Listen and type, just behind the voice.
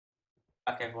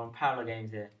Okay, everyone, Parallel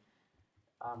Games here.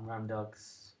 I'm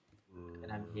Ramdogs,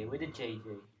 and I'm here with a JJ.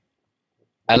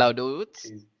 Hello, dudes.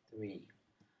 2, 3.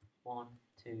 1,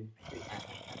 2,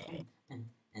 3.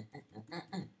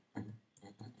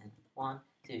 1,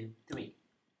 2, 3.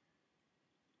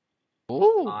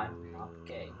 Ooh, I'm not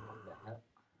gay. What the hell?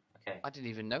 Okay. I didn't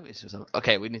even notice.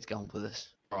 Okay, we need to get on with this.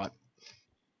 Right.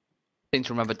 Seem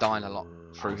to remember dying a lot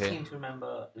through I here. seem to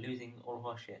remember losing all of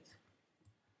our shit.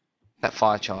 That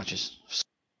fire charges.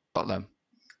 Got them.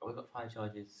 We got fire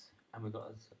charges, and we got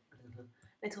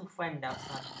a little friend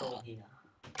outside the door here.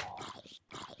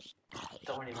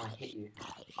 Don't really want to hit you.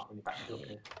 Can't really back you up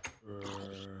here.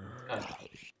 Let's go.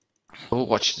 Oh,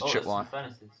 watch the Oh, there's some tripwire.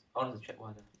 furnaces. Oh, there's a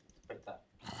tripwire there. Let's break that.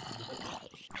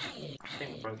 I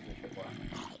think we're broken the tripwire.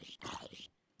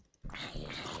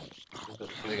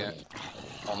 There we go.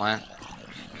 Oh man,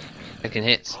 taking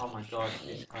hits. Oh my god,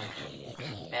 this guy.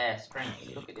 Yeah,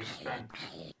 strength. Look at this strength.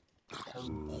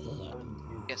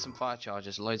 Tone. Get some fire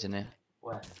charges. Loads in here.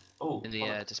 Where? Oh, In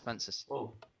the dispensers.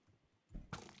 Whoa.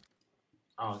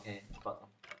 Oh, okay. Got them.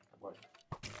 Don't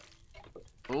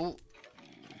worry. Ooh.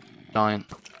 Dying.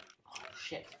 Oh,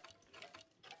 shit.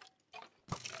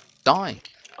 Die.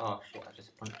 Oh, shit. I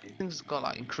just punched you. Things got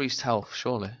like increased health,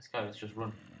 surely. Let's go. Let's just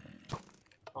run.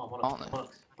 Oh, Aren't bollocks.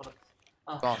 they? Bollocks.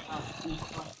 Oh, God.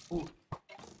 ooh.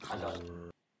 I died.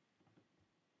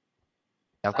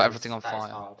 Yeah, I've got everything on That is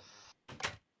fire. hard.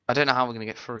 I don't know how we're gonna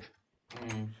get through.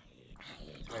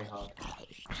 It's very hard.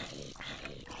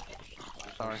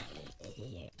 Sorry.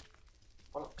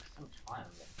 Bollocks. So much fire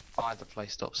in there. Fire the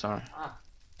place up. Sorry. Ah.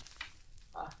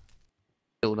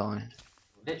 Still dying.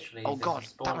 Literally. Oh there's god,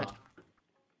 a damn it. spawner.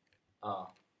 Oh.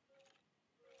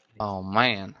 Oh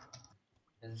man.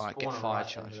 There's a Right, get spawner fire right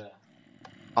charge. over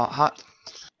there.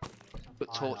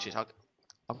 Put torches. I'll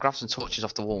grab some torches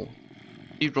off the wall.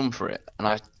 You run for it, and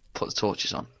I put the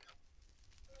torches on.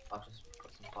 I'll just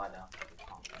put some fire down.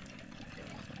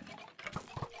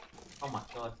 Oh my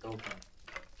god, it's open.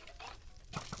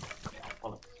 Oh,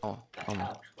 bollocks. Oh, That oh my.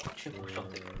 couch got triple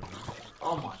shotted.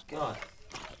 Oh my god.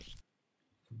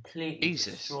 Completely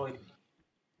Jesus. destroyed me.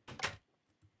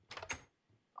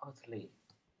 Utterly.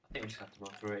 I think we just have to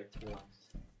run through it, to be honest.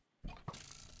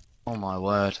 Oh my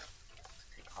word.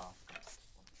 Take half.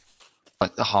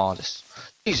 Like the hardest.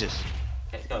 Jesus.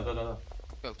 Okay, go.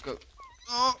 Go, go.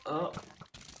 Oh. Go.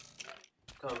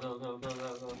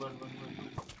 Run.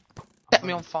 Set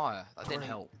me on fire. That didn't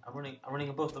help. I'm running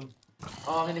above them.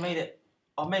 Oh, I nearly made it.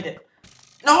 I made it.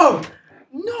 No!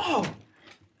 No!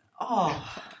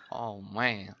 Oh. Oh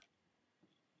man.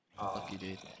 Oh. Lucky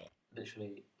dude.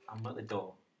 Literally, I'm at the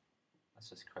door. That's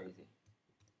just crazy.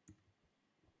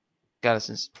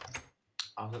 Skeletons.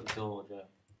 I was at the door, Joe.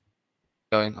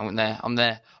 Going. I'm there.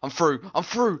 I'm through.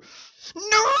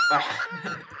 No!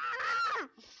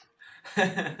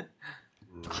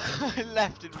 I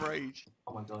left in rage.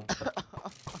 Oh my god.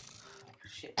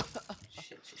 Shit.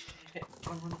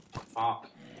 Run. Fuck.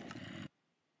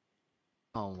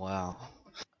 Oh wow.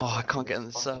 Oh, I can't get in the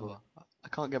It's server. possible. I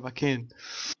can't get back in.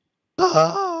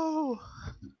 Oh!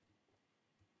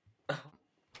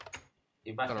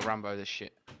 You're back. I'm gonna Rambo this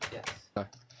shit. Yes. Go.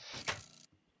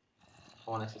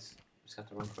 Oh, let's just have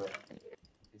to run for it.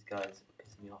 These guys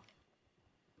piss me off.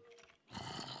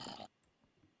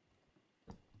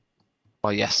 Oh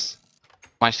yes.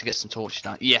 Managed to get some torches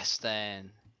now. Yes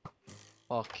then.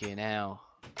 Fucking hell.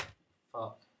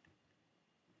 Fuck.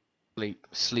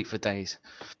 Sleep for days.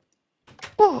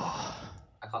 Oh,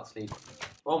 I can't sleep.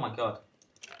 Oh my god.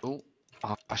 oh,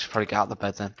 I should probably get out of the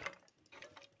bed then.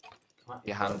 Come at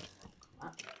me, Your bro. hand. Come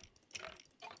at me.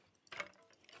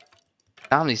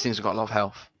 Damn, these things have got a lot of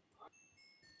health. I'm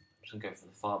just gonna go for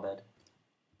the far bed.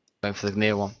 Going for the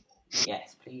near one.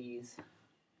 Yes, please.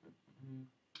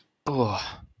 Oh,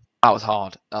 that was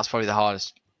hard. That's probably the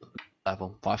hardest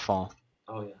level by far.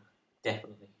 Oh yeah,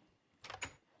 definitely.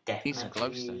 Need some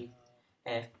glowstone.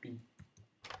 FB.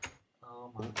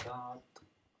 Oh my god.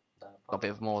 Got a bit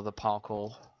of more of the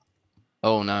parkour.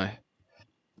 Oh no.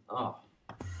 Oh,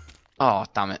 Oh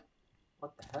damn it.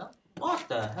 what the hell? What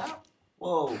the hell?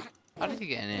 Whoa. How did he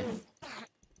get in here?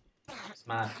 He's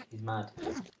mad. He's mad.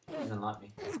 He doesn't like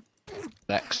me.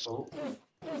 Lex. Oh.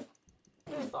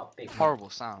 Got a big Horrible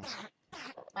sounds.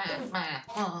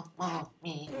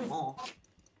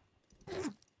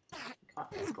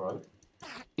 Can't, bro.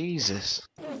 Jesus.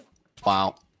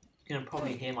 Wow. You can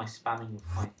probably hear my spamming with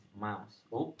my mouse.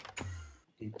 Oh.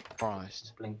 He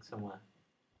Christ. blinked somewhere.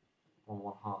 On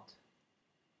one heart.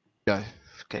 Go.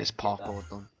 Get his parkour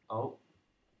done. Oh.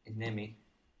 He's near me.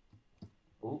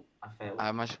 Oh, I failed. I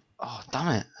imagine. Oh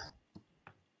damn it.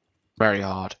 Very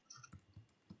hard.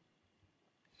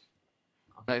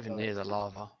 Not even near the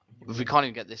lava. If we can't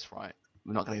even get this right,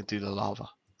 we're not going to do the lava.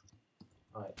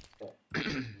 Right, go.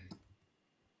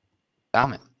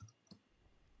 Damn it.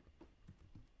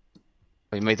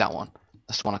 We made that one.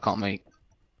 That's the one I can't make.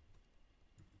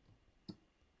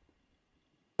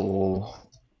 Oh.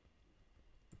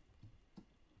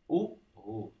 Ooh,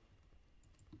 ooh.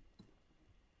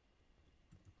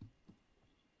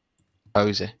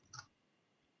 Cozy.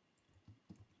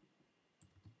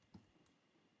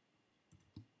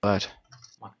 Bird.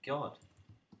 My God.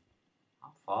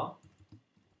 How far?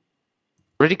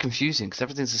 Really confusing because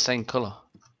everything's the same colour.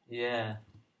 Yeah.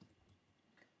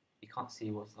 You can't see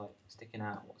what's like sticking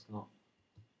out, what's not.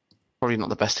 Probably not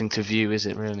the best thing to view, is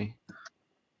it really?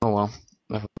 Oh well,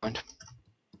 never mind.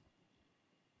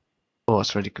 Oh,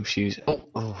 it's really confusing.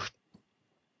 Oh.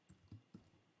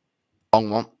 Wrong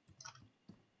one.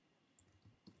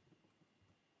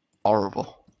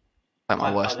 Horrible. Like my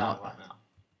I worst fell down nightmare. right now.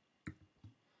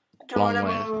 Long way.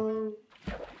 Geronimo!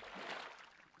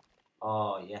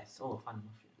 Oh yes. Oh, I found a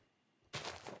mushroom.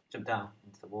 Jump down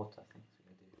into the water, I think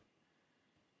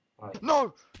that's what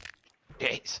No!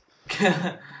 Yes! I do.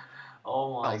 Right.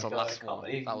 Oh That my was the God, I last can't one.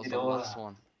 believe That you was did the all last that.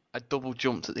 one. I double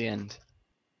jumped at the end.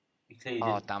 You clearly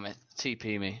Oh didn't. damn it.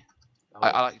 TP me. Oh,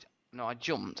 I like no, I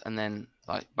jumped and then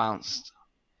like bounced.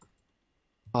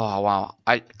 Oh wow.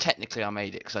 I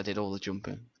made it because I did all the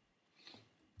jumping.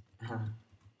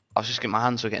 I was just getting my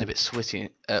hands were getting a bit sweaty.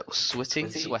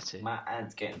 Sweaty. My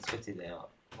hand's getting sweaty there.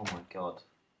 Oh my God.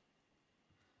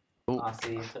 Oh, I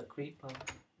see it's a creeper.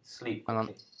 Sleep hang on.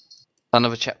 quickly.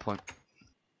 Another checkpoint.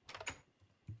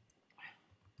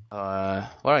 Where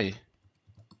are you?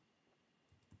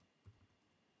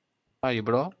 Where are you,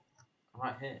 bro? I'm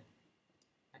right here.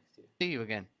 Next to you. See you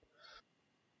again.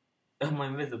 Am I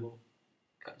invisible?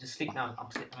 Just sleep now.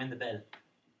 I'm in the bed.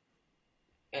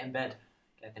 Get in bed.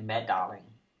 Get in bed, darling.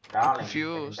 Darling,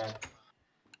 Confused. get in bed.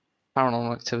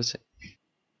 Paranormal activity.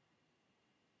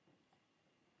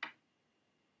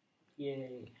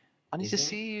 Yay. I need You to see me?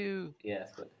 see you. Yeah,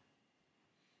 that's good.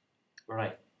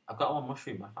 Right. I've got one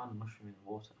mushroom. I found a mushroom in the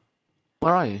water.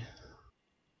 Where are you?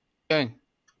 Going.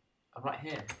 I'm right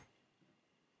here.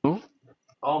 Ooh.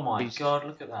 Oh my Jesus. God,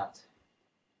 look at that.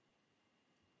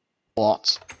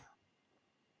 What?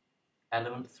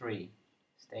 Element 3.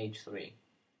 Stage 3.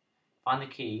 Find the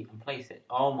key and place it.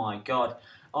 Oh my God.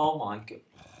 Oh my God.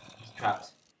 It's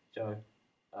trapped. Joe.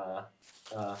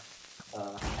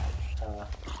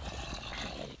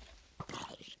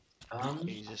 I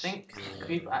Jesus. think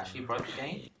Creeper actually broke the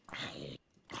game.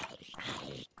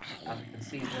 As you can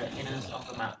see the inners of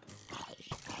the map.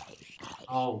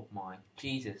 Oh my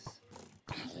Jesus.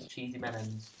 The cheesy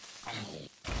melons.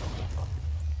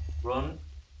 Run.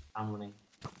 I'm running.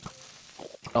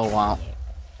 Oh wow.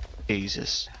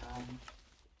 Jesus. I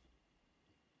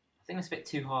think it's a bit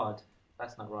too hard.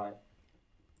 That's not right.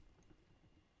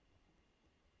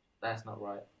 That's not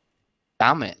right.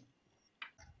 Damn it.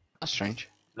 That's strange.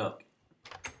 Look.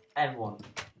 Everyone.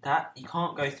 That you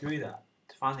can't go through that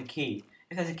to find the key.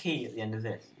 If there's a key at the end of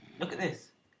this. Look at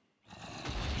this.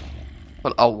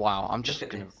 Well, oh wow. I'm just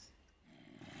Look at gonna. this.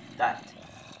 That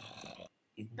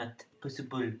is not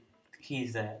possible. The key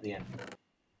is there at the end.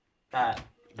 That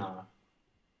no.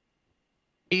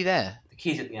 Be there. The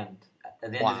key's at the end. At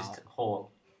the end Wow. of this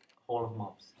hall. Hall of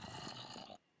mobs.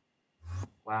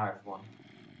 Wow, everyone.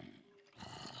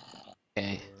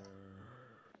 Okay.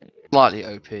 Slightly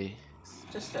OP.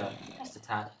 Just a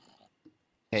tad.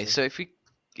 Okay, so if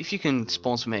you can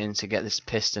spawn some in to get this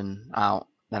piston out,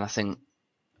 then I think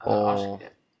I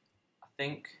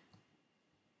think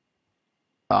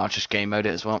I'll just game mode it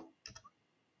as well.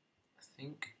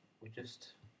 we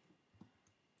just.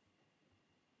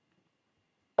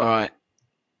 Alright.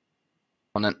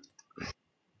 On then.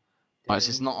 Right, this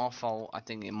is not our fault. I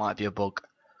think it might be a bug.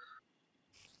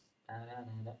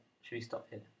 Should we stop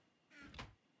here?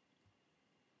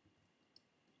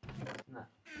 No.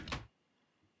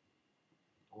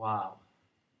 Wow.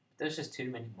 There's just too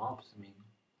many mobs. I mean.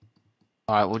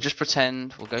 Alright, we'll just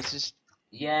pretend. We'll go to this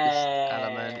Yay!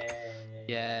 element.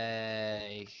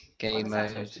 Yay! Game What is that mode.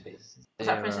 supposed to be? Was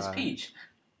that Princess Zero. Peach?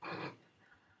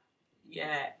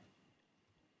 Yeah.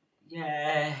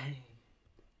 Yay!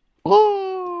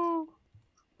 Woo!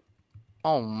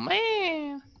 Oh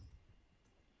man!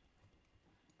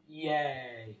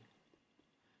 Yay!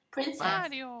 Princess,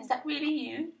 Mario. is that really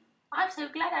you? I'm so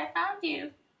glad I found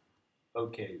you.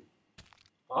 Okay.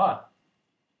 Oh,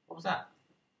 what was that?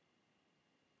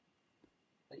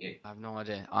 Is that you? I have no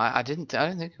idea. I don't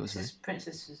think it was This me.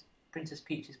 is Princess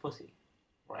Peach's pussy.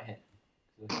 Right here.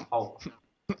 There's a hole.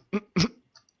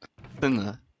 In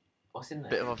there. What's in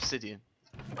there? Bit of obsidian.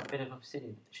 A bit of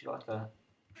obsidian. She got like a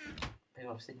Maybe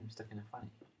I've seen him stuck in a fanny.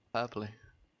 Purpley.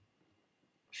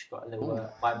 She's got a little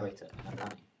vibrator in her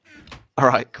fanny. All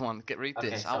right, come on, read Okay,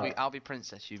 this. sorry. I'll be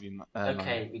princess. You be.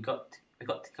 Okay, we got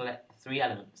to collect the 3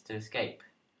 elements to escape,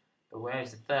 but where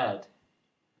is the third?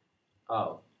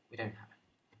 Oh, we don't have it.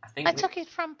 I think I took it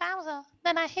from Bowser,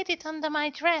 then I hid it under my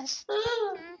dress.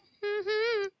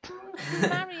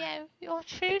 Mario, you're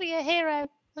truly a hero.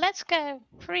 Let's go.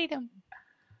 Freedom.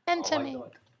 Enter Oh my me.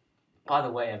 god. By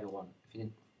the way, everyone, if you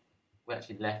didn't, we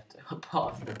actually left a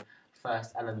part of the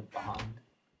first element behind.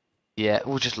 Yeah,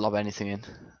 we'll just lob anything in.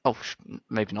 Oh,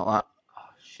 maybe not that. Oh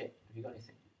shit, have you got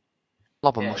anything?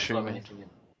 Lob a Yeah, just mushroom lob in. anything in.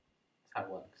 That's how it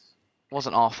works. It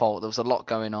wasn't our fault. There was a lot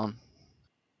going on.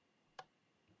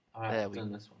 Alright, There I've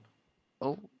done this one.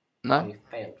 Oh, Oh, no, you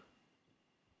failed.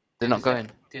 they're Do not the going.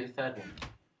 Do the third one.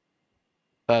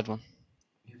 Third one.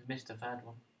 You've missed the third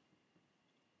one. Do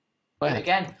Where? it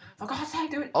again. For God's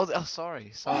sake, do it. Oh,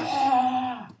 sorry. Sorry.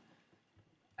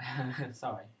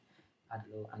 Sorry. I had a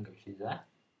little anger issues there.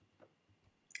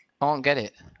 Can't get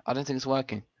it. I don't think it's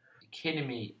working. You're kidding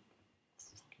me.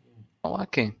 Not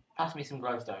working. Pass me some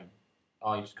glowstone.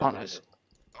 Oh, you just got Can't rid of it.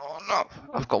 Oh no!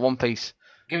 I've got one piece.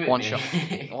 Give it One me. shot.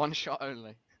 One shot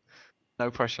only.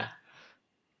 No pressure.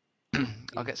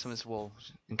 I'll get some of this wall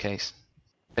in case.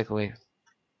 Take away.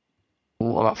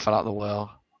 Ooh, I about fell out the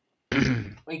well.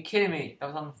 Are you kidding me? That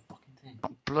was on the fucking thing.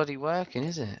 Not bloody working,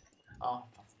 is it? Oh,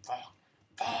 for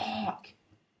fuck.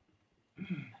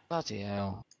 Bloody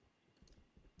hell.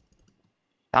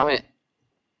 Damn it.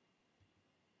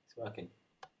 It's working.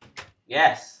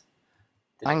 Yes.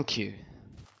 Thank you.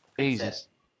 Jesus.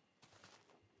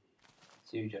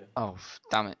 Sujo. Oh,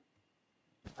 damn it.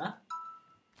 Huh?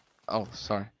 Oh,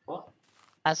 sorry. What?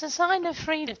 As a sign of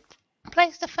freedom,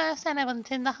 place the first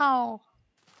element in the hole.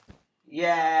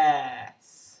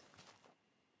 Yes.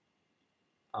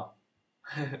 Oh.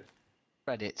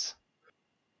 Credits.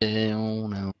 Oh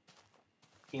no.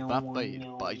 Not made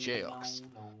by Jayox.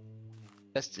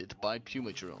 Tested by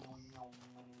Puma Drill.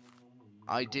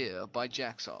 Idea by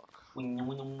Jacksock.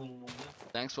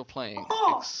 Thanks for playing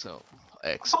XO.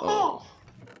 XO.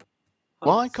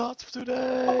 Minecraft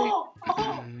today!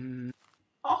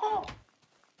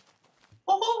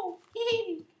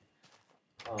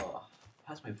 Oh,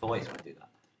 how's my voice when I do that?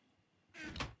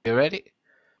 You ready?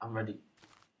 I'm ready.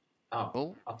 Oh,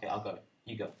 Oh. okay, I'll go.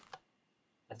 You go.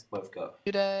 Let's both go.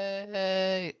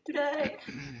 Today! Today!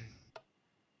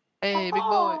 Hey, big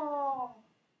boy!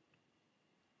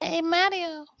 Hey,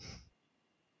 Mario.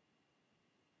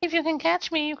 If you can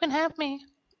catch me, you can have me.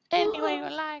 Any way you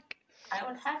like. I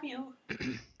will have you.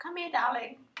 Come here,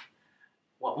 darling.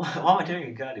 What am I doing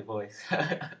in girly voice?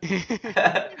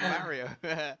 Mario!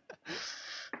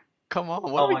 Come on,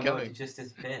 where Oh are we my god, going? it just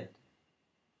disappeared.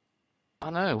 I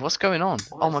know, what's going on?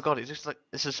 What Oh is- my god, it's just like,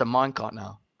 this is a minecart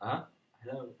now. Huh?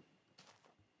 Hello.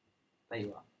 There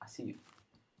you are. I see you.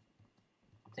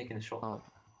 I'm taking a shortcut. Oh.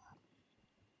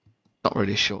 Not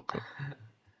really a shortcut.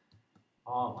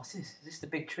 Oh, what's this? Is this the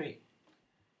big tree?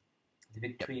 The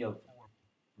big tree of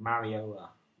Marijuana.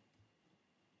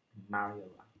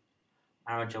 Marijuana.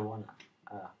 Can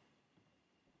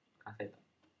I say that?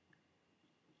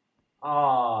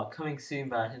 Oh, coming soon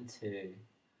version 2.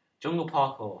 Jungle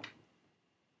Parkour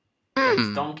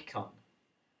against Donkey Kong.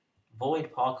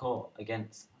 Void Parkour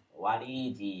against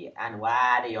Waluigi and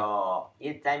Wario.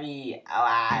 It's me,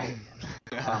 Hawaii.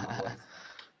 Oh my voice.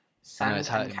 Sand it's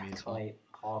and hurting me as well. cacti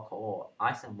parkour.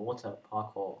 Ice and water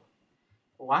parkour.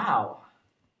 Wow.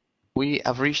 We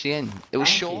have reached the end. It was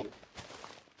Thank short. you.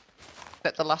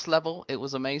 At the last level, it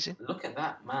was amazing. Look at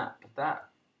that map. That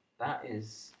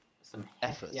is some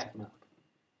Effort. hefty map.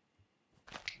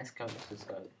 Let's go. Let's just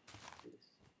go. Let's do this.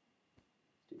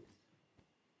 Let's do this.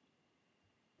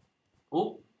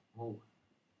 Oh, oh.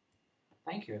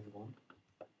 Thank you, everyone.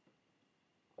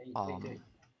 What are you doing?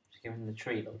 Just giving the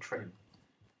tree a little trim.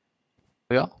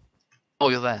 We are? Oh,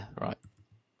 you're there. Right.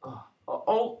 Oh,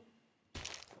 oh,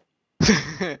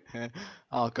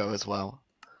 I'll go as well.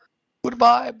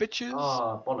 Goodbye, bitches.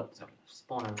 oh, bollocks. I've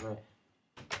spawned over here.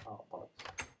 Oh,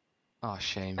 bollocks. Oh,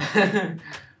 shame. I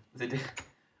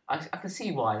can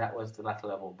see why that was the latter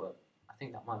level, but I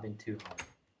think that might have been too hard.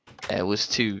 Yeah, it was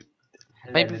too.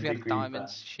 Hello, Maybe if we little had creeper.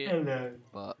 diamonds, shit. Hello.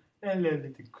 But Hello,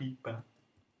 little creeper.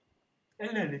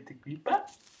 Hello, little creeper.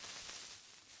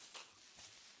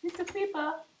 Little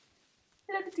creeper.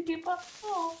 Hello, little creeper.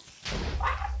 Oh.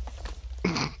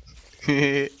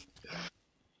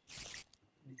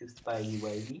 Little spiny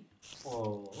wavy.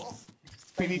 Oh.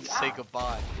 we need to say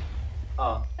goodbye.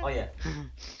 Oh, yeah.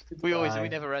 We Goodbye.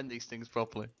 never end these things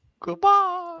properly.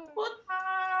 Goodbye.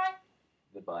 Goodbye.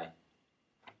 Goodbye.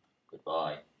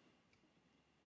 Goodbye.